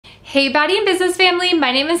Hey Baddie and business family,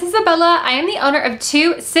 my name is Isabella. I am the owner of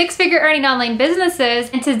two six-figure earning online businesses,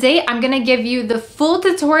 and today I'm gonna give you the full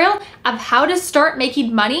tutorial of how to start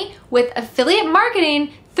making money with affiliate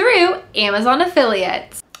marketing through Amazon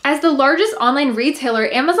affiliates. As the largest online retailer,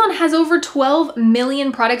 Amazon has over 12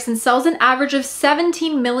 million products and sells an average of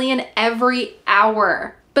 17 million every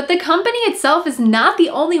hour. But the company itself is not the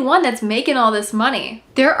only one that's making all this money.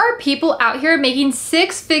 There are people out here making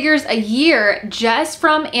six figures a year just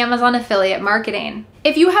from Amazon affiliate marketing.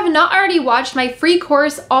 If you have not already watched my free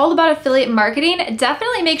course all about affiliate marketing,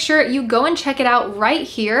 definitely make sure you go and check it out right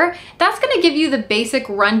here. That's gonna give you the basic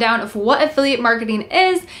rundown of what affiliate marketing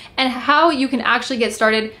is and how you can actually get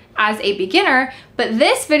started as a beginner, but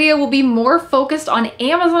this video will be more focused on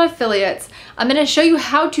Amazon affiliates. I'm gonna show you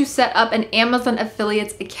how to set up an Amazon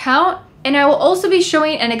affiliates account, and I will also be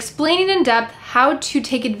showing and explaining in depth how to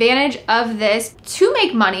take advantage of this to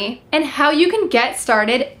make money and how you can get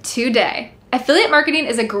started today. Affiliate marketing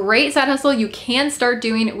is a great side hustle you can start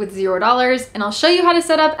doing with $0, and I'll show you how to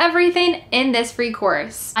set up everything in this free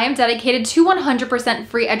course. I am dedicated to 100%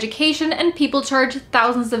 free education, and people charge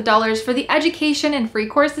thousands of dollars for the education and free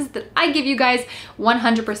courses that I give you guys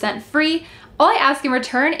 100% free. All I ask in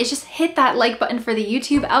return is just hit that like button for the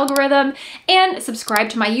YouTube algorithm and subscribe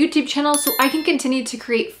to my YouTube channel so I can continue to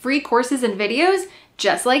create free courses and videos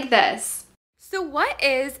just like this. So what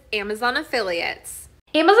is Amazon affiliates?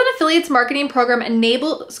 Amazon Affiliates Marketing Program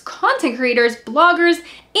enables content creators, bloggers,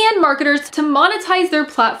 and marketers to monetize their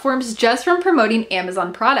platforms just from promoting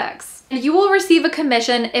Amazon products. And you will receive a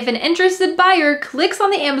commission if an interested buyer clicks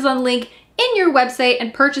on the Amazon link in your website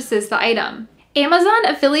and purchases the item. Amazon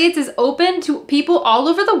Affiliates is open to people all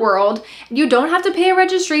over the world. You don't have to pay a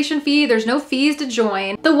registration fee. There's no fees to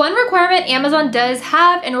join. The one requirement Amazon does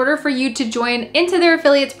have in order for you to join into their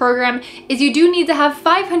affiliates program is you do need to have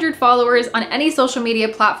 500 followers on any social media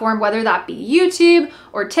platform, whether that be YouTube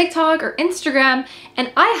or TikTok or Instagram.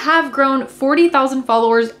 And I have grown 40,000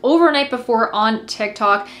 followers overnight before on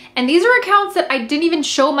TikTok. And these are accounts that I didn't even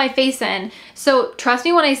show my face in. So trust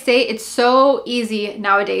me when I say it's so easy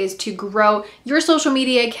nowadays to grow your social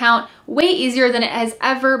media account, way easier than it has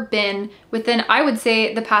ever been within, I would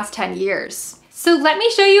say, the past 10 years. So let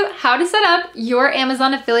me show you how to set up your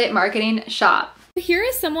Amazon affiliate marketing shop. Here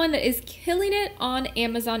is someone that is killing it on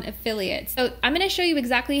Amazon affiliates. So I'm gonna show you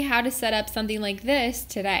exactly how to set up something like this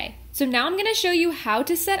today. So now I'm gonna show you how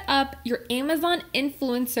to set up your Amazon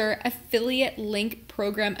influencer affiliate link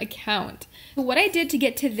program account. So what I did to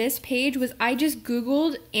get to this page was I just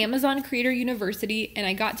Googled Amazon Creator University and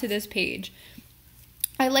I got to this page.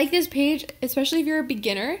 I like this page, especially if you're a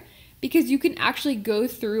beginner, because you can actually go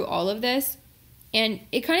through all of this and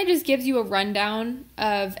it kind of just gives you a rundown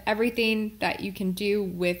of everything that you can do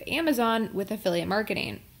with Amazon with affiliate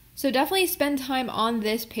marketing. So definitely spend time on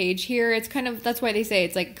this page here. It's kind of, that's why they say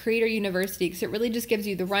it's like Creator University, because it really just gives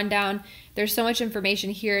you the rundown. There's so much information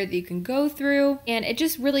here that you can go through, and it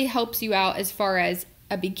just really helps you out as far as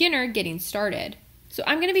a beginner getting started. So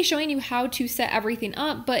I'm going to be showing you how to set everything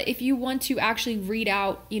up, but if you want to actually read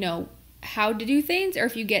out, how to do things, or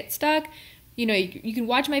if you get stuck, you can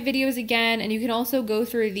watch my videos again, and you can also go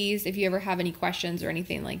through these if you ever have any questions or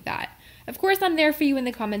anything like that. Of course, I'm there for you in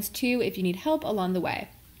the comments too if you need help along the way.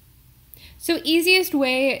 So easiest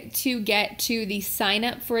way to get to the sign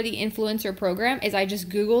up for the influencer program is I just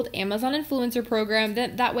Googled Amazon influencer program.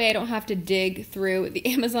 That way I don't have to dig through the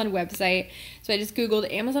Amazon website. So I just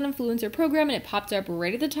Googled Amazon influencer program and it popped up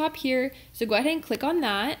right at the top here. So go ahead and click on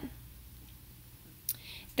that.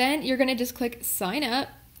 Then you're gonna just click sign up.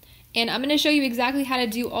 And I'm gonna show you exactly how to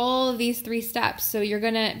do all of these 3 steps. So you're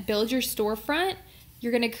gonna build your storefront.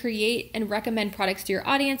 You're gonna create and recommend products to your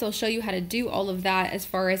audience. I'll show you how to do all of that as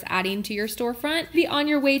far as adding to your storefront. Be on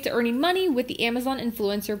your way to earning money with the Amazon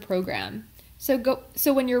Influencer Program. So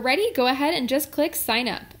when you're ready, go ahead and just click sign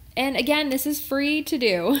up. And again, this is free to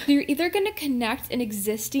do. You're either gonna connect an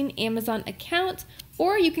existing Amazon account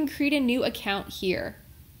or you can create a new account here.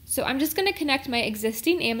 So I'm just gonna connect my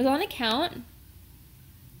existing Amazon account.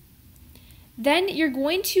 Then you're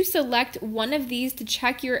going to select one of these to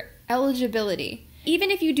check your eligibility.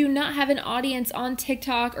 Even if you do not have an audience on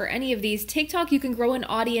TikTok or any of these, TikTok you can grow an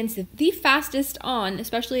audience the fastest on,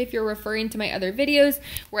 especially if you're referring to my other videos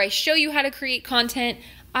where I show you how to create content.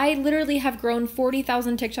 I literally have grown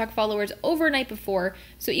 40,000 TikTok followers overnight before.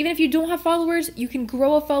 So even if you don't have followers, you can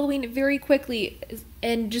grow a following very quickly,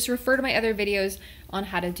 and just refer to my other videos on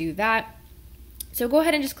how to do that. So go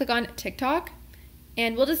ahead and just click on TikTok,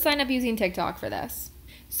 and we'll just sign up using TikTok for this.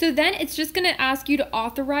 So then it's just gonna ask you to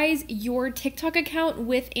authorize your TikTok account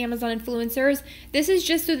with Amazon influencers. This is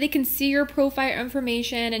just so they can see your profile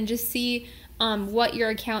information and just see what your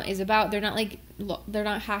account is about. They're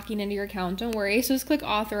not hacking into your account, don't worry. So just click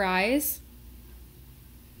authorize.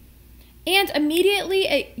 And immediately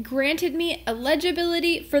it granted me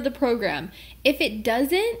eligibility for the program. If it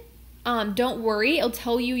doesn't, don't worry, it'll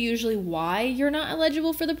tell you usually why you're not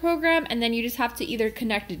eligible for the program, and then you just have to either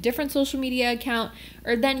connect a different social media account,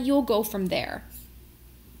 or then you'll go from there.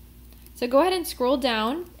 So go ahead and scroll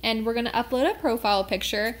down, and we're gonna upload a profile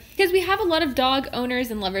picture because we have a lot of dog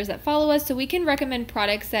owners and lovers that follow us, so we can recommend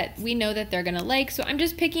products that we know that they're gonna like. So I'm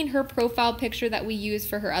just picking her profile picture that we use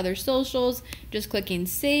for her other socials, just clicking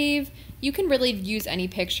save. You can really use any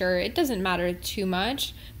picture, it doesn't matter too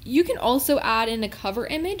much. You can also add in a cover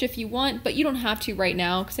image if you want, but you don't have to right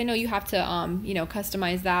now because I know you have to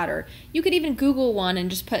customize that, or you could even Google one and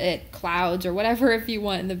just put it clouds or whatever if you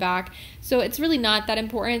want in the back. So it's really not that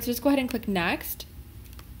important, so just go ahead and click next.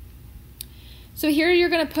 So here you're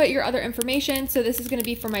gonna put your other information. So this is gonna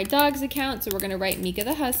be for my dog's account, so we're gonna write Mika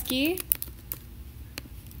the Husky.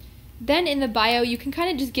 Then in the bio, you can kind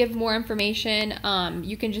of just give more information.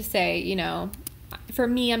 You can just say, for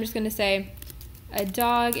me, I'm just gonna say, a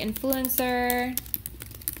dog influencer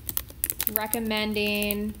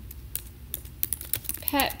recommending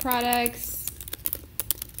pet products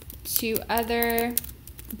to other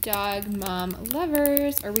dog mom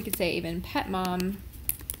lovers, or we could say even pet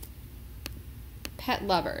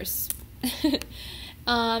lovers.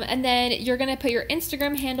 And then you're gonna put your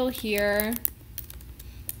Instagram handle here,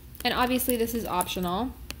 and obviously this is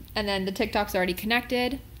optional, and then the TikTok's already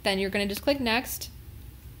connected. Then you're gonna just click next.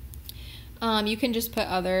 You can just put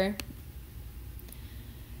other.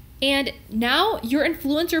 And now your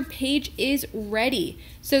influencer page is ready.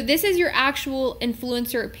 So this is your actual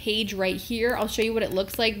influencer page right here. I'll show you what it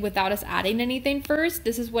looks like without us adding anything first.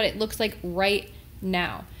 This is what it looks like right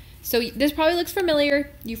now. So this probably looks familiar.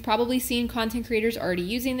 You've probably seen content creators already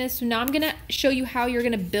using this. So now I'm gonna show you how you're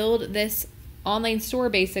gonna build this online store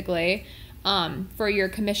basically for your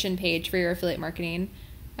commission page for your affiliate marketing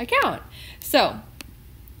account. So,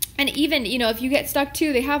 and even, if you get stuck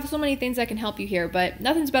too, they have so many things that can help you here, but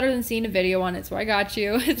nothing's better than seeing a video on it, so I got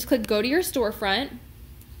you. Just click go to your storefront.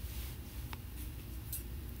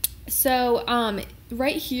 So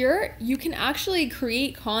right here, you can actually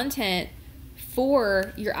create content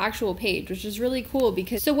for your actual page, which is really cool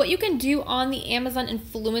because so what you can do on the Amazon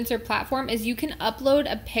influencer platform is you can upload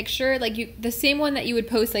a picture the same one that you would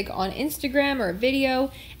post on Instagram or a video,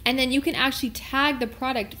 and then you can actually tag the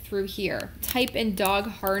product through here. Type in dog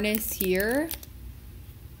harness here,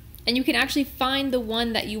 and you can actually find the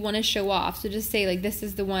one that you want to show off. So just say this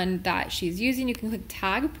is the one that she's using. You can click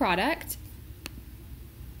tag product,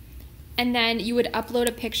 and then you would upload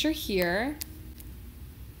a picture here.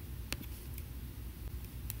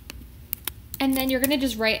 And then you're gonna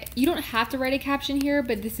just write, you don't have to write a caption here,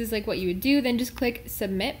 but this is what you would do. Then just click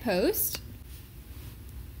submit post.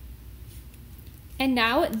 And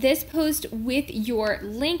now this post with your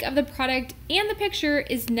link of the product and the picture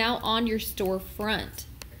is now on your storefront.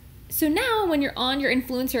 So now when you're on your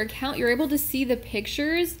influencer account, you're able to see the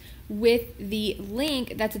pictures with the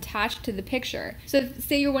link that's attached to the picture. So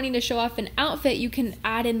say you're wanting to show off an outfit, you can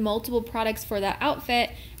add in multiple products for that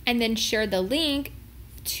outfit and then share the link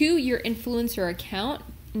to your influencer account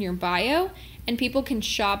in your bio, and people can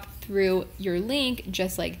shop through your link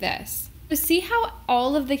just like this. So see how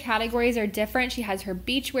all of the categories are different? She has her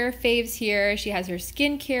beachwear faves here, she has her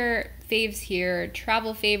skincare faves here,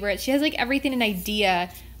 travel favorites. She has everything in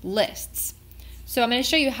idea lists. So I'm going to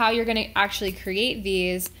show you how you're going to actually create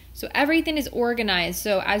these. So everything is organized.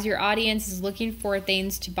 So as your audience is looking for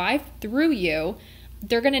things to buy through you,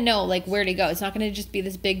 they're going to know where to go. It's not going to just be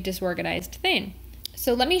this big disorganized thing.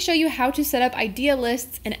 So let me show you how to set up idea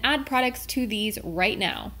lists and add products to these right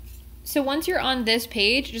now. So once you're on this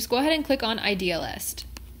page, just go ahead and click on idea list.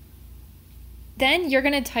 Then you're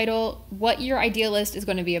gonna title what your idea list is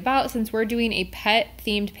gonna be about. Since we're doing a pet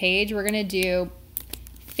themed page, we're gonna do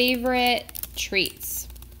favorite treats.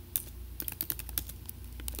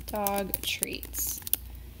 Dog treats.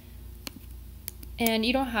 And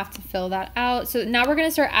you don't have to fill that out. So now we're gonna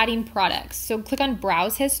start adding products. So click on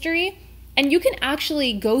browse history. And you can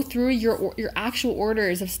actually go through your actual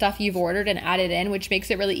orders of stuff you've ordered and add it in, which makes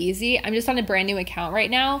it really easy. I'm just on a brand new account right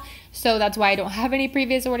now, so that's why I don't have any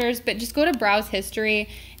previous orders, but just go to browse history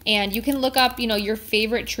and you can look up, your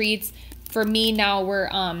favorite treats. For me now, we're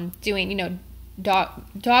doing,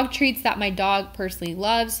 dog treats that my dog personally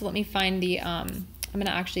loves. So let me find the, I'm gonna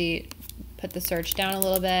actually put the search down a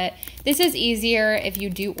little bit. This is easier if you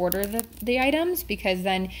do order the items because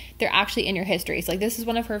then they're actually in your history. So this is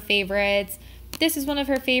one of her favorites. This is one of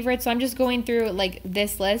her favorites. So I'm just going through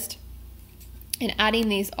this list and adding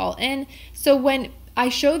these all in. So when I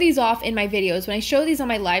show these off in my videos, when I show these on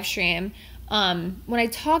my live stream, when I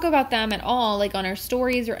talk about them at all, like on our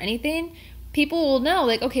stories or anything, people will know,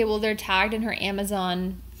 like, okay, well, they're tagged in her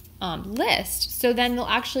Amazon list. So then they'll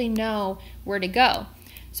actually know where to go.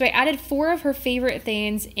 So I added 4 of her favorite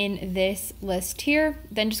things in this list here.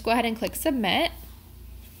 Then just go ahead and click submit.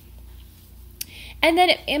 And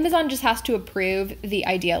then Amazon just has to approve the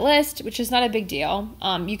idea list, which is not a big deal.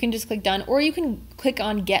 You can just click done, or you can click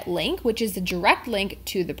on get link, which is the direct link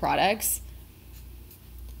to the products.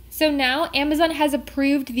 So now Amazon has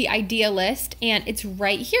approved the idea list, and it's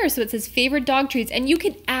right here. So it says favorite dog treats, and you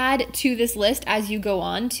can add to this list as you go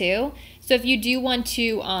on too. So if you do want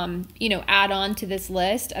to, add on to this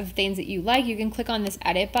list of things that you like, you can click on this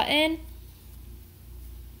edit button,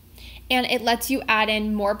 and it lets you add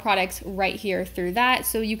in more products right here through that,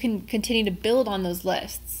 so you can continue to build on those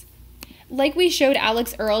lists. Like we showed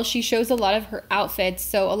Alex Earl, she shows a lot of her outfits,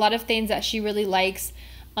 so a lot of things that she really likes,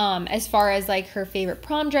 as far as like her favorite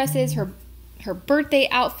prom dresses, her birthday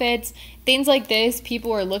outfits, things like this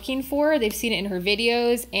people are looking for. They've seen it in her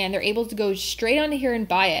videos, and they're able to go straight onto here and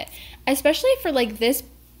buy it, especially for like this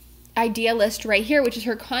idea list right here, which is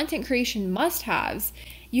her content creation must-haves.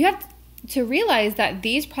 You have to realize that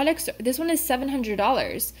these products, this one is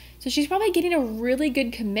 $700. So she's probably getting a really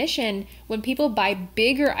good commission when people buy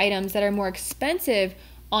bigger items that are more expensive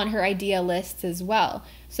on her idea lists as well.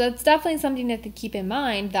 So that's definitely something to keep in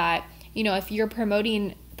mind, that, if you're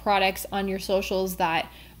promoting products on your socials that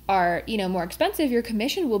are, more expensive, your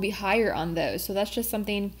commission will be higher on those. So that's just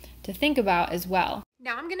something to think about as well.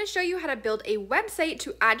 Now I'm going to show you how to build a website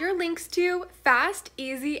to add your links to fast,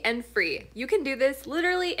 easy, and free. You can do this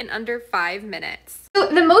literally in under 5 minutes. So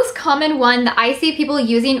the most common one that I see people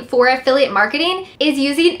using for affiliate marketing is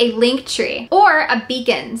using a link tree or a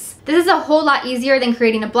beacons. This is a whole lot easier than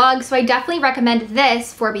creating a blog, so I definitely recommend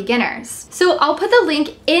this for beginners. So I'll put the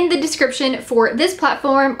link in the description for this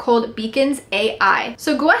platform called Beacons AI.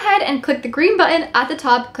 So go ahead and click the green button at the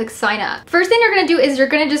top, click sign up. First thing you're going to do is you're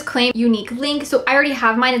going to just claim unique link. So I already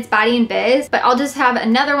have mine, it's Baddie and Biz, but I'll just have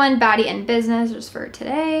another one, Baddie and Business, just for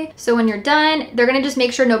today. So when you're done, they're going to just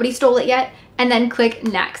make sure nobody stole it yet, and then click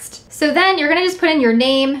next. So then you're gonna just put in your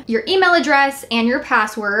name, your email address, and your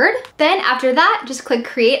password. Then after that, just click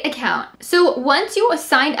create account. So once you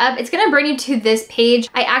signed up, it's gonna bring you to this page.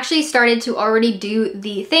 I actually started to already do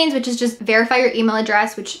the things, which is just verify your email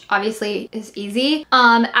address, which obviously is easy.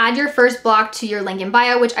 Add your first block to your link in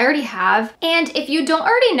bio, which I already have. And if you don't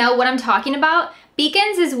already know what I'm talking about,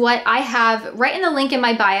 Beacons is what I have right in the link in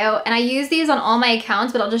my bio, and I use these on all my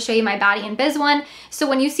accounts, but I'll just show you my Baddie and Biz one. So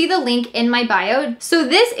when you see the link in my bio, so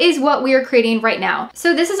this is what we are creating right now.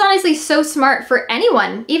 So this is honestly so smart for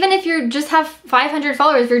anyone. Even if you just have 500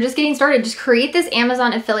 followers, if you're just getting started, just create this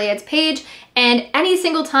Amazon affiliates page, and any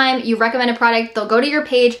single time you recommend a product, they'll go to your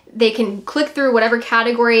page, they can click through whatever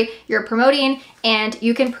category you're promoting, and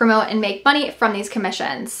you can promote and make money from these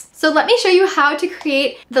commissions. So let me show you how to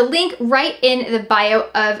create the link right in the bio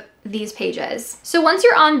of these pages. So once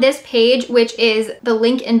you're on this page, which is the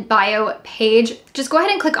link in bio page, just go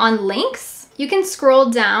ahead and click on links. You can scroll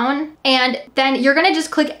down, and then you're gonna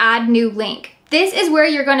just click add new link. This is where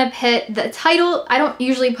you're gonna put the title. I don't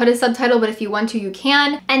usually put a subtitle, but if you want to, you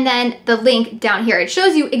can. And then the link down here. It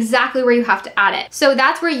shows you exactly where you have to add it. So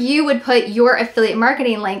that's where you would put your affiliate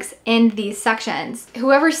marketing links in these sections.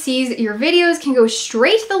 Whoever sees your videos can go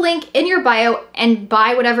straight to the link in your bio and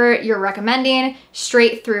buy whatever you're recommending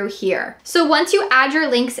straight through here. So once you add your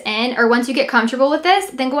links in, or once you get comfortable with this,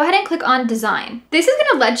 then go ahead and click on design. This is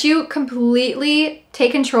gonna let you completely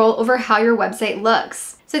take control over how your website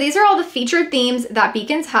looks. So these are all the featured themes that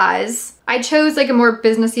Beacons has. I chose like a more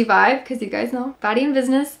businessy vibe because you guys know, Baddie and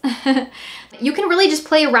Business. You can really just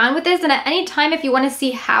play around with this, and at any time if you want to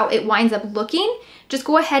see how it winds up looking, just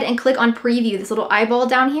go ahead and click on preview, this little eyeball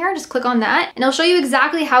down here, just click on that, and it'll show you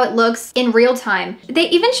exactly how it looks in real time. They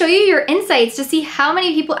even show you your insights to see how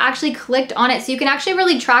many people actually clicked on it, so you can actually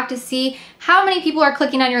really track to see how many people are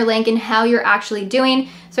clicking on your link and how you're actually doing.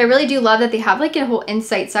 So I really do love that they have like a whole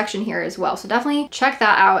insight section here as well. So definitely check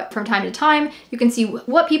that out from time to time. You can see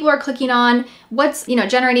what people are clicking on, what's,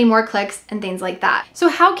 generating more clicks and things like that. So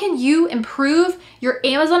how can you improve your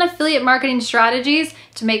Amazon affiliate marketing strategies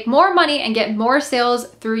to make more money and get more sales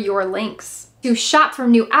through your links? To shop for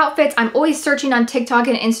new outfits, I'm always searching on TikTok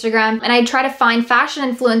and Instagram, and I try to find fashion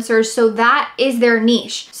influencers, so that is their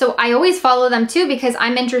niche. So I always follow them too because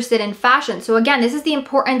I'm interested in fashion. So again, this is the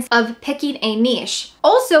importance of picking a niche.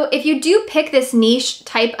 Also, if you do pick this niche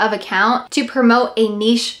type of account to promote a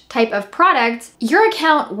niche type of product, your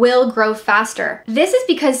account will grow faster. This is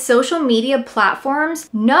because social media platforms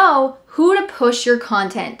know who to push your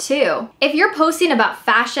content to. If you're posting about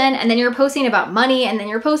fashion and then you're posting about money and then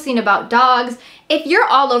you're posting about dogs, if you're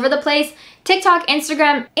all over the place, TikTok,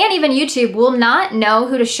 Instagram, and even YouTube will not know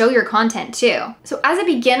who to show your content to. So as a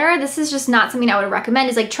beginner, this is just not something I would recommend.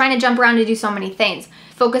 Is like trying to jump around to do so many things.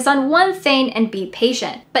 Focus on one thing and be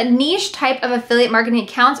patient. But niche type of affiliate marketing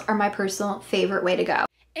accounts are my personal favorite way to go.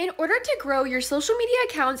 In order to grow your social media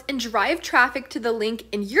accounts and drive traffic to the link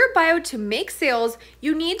in your bio to make sales,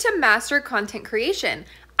 you need to master content creation.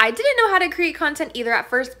 I didn't know how to create content either at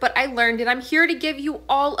first, but I learned, and I'm here to give you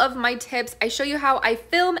all of my tips. I show you how I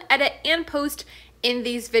film, edit, and post in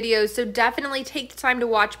these videos, so definitely take the time to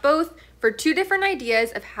watch both for 2 different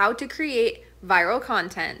ideas of how to create viral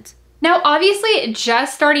content. Now, obviously,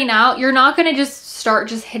 just starting out, you're not gonna just start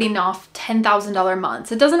hitting off $10,000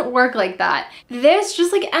 months. It doesn't work like that. This,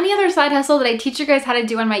 just like any other side hustle that I teach you guys how to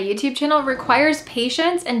do on my YouTube channel, requires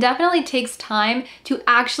patience and definitely takes time to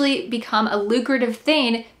actually become a lucrative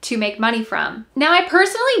thing to make money from. Now, I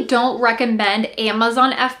personally don't recommend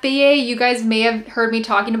Amazon FBA. You guys may have heard me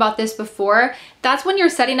talking about this before. That's when you're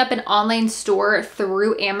setting up an online store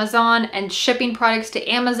through Amazon and shipping products to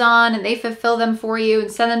Amazon, and they fulfill them for you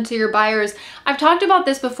and send them to your buyers. I've talked about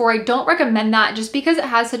this before. I don't recommend that just because it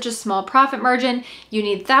has such a small profit margin. You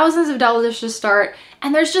need thousands of dollars to start,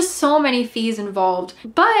 and there's just so many fees involved.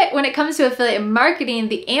 But when it comes to affiliate marketing,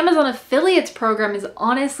 the Amazon Affiliates program is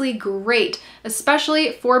honestly great,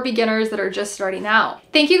 especially for beginners that are just starting out.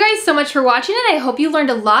 Thank you guys so much for watching, and I hope you learned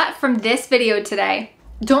a lot from this video today.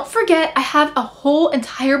 Don't forget, I have a whole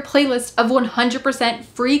entire playlist of 100%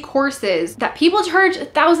 free courses that people charge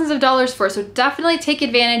thousands of dollars for, so definitely take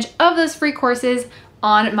advantage of those free courses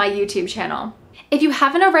on my YouTube channel. If you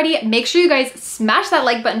haven't already, make sure you guys smash that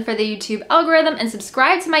like button for the YouTube algorithm and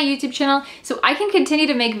subscribe to my YouTube channel so I can continue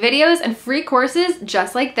to make videos and free courses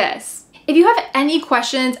just like this. If you have any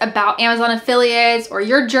questions about Amazon affiliates or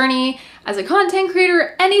your journey as a content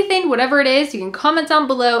creator, anything, whatever it is, you can comment down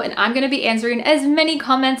below and I'm gonna be answering as many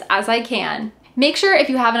comments as I can. Make sure, if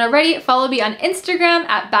you haven't already, follow me on Instagram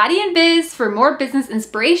at BADDIES for more business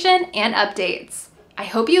inspiration and updates. I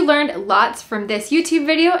hope you learned lots from this YouTube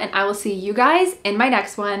video, and I will see you guys in my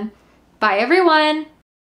next one. Bye everyone.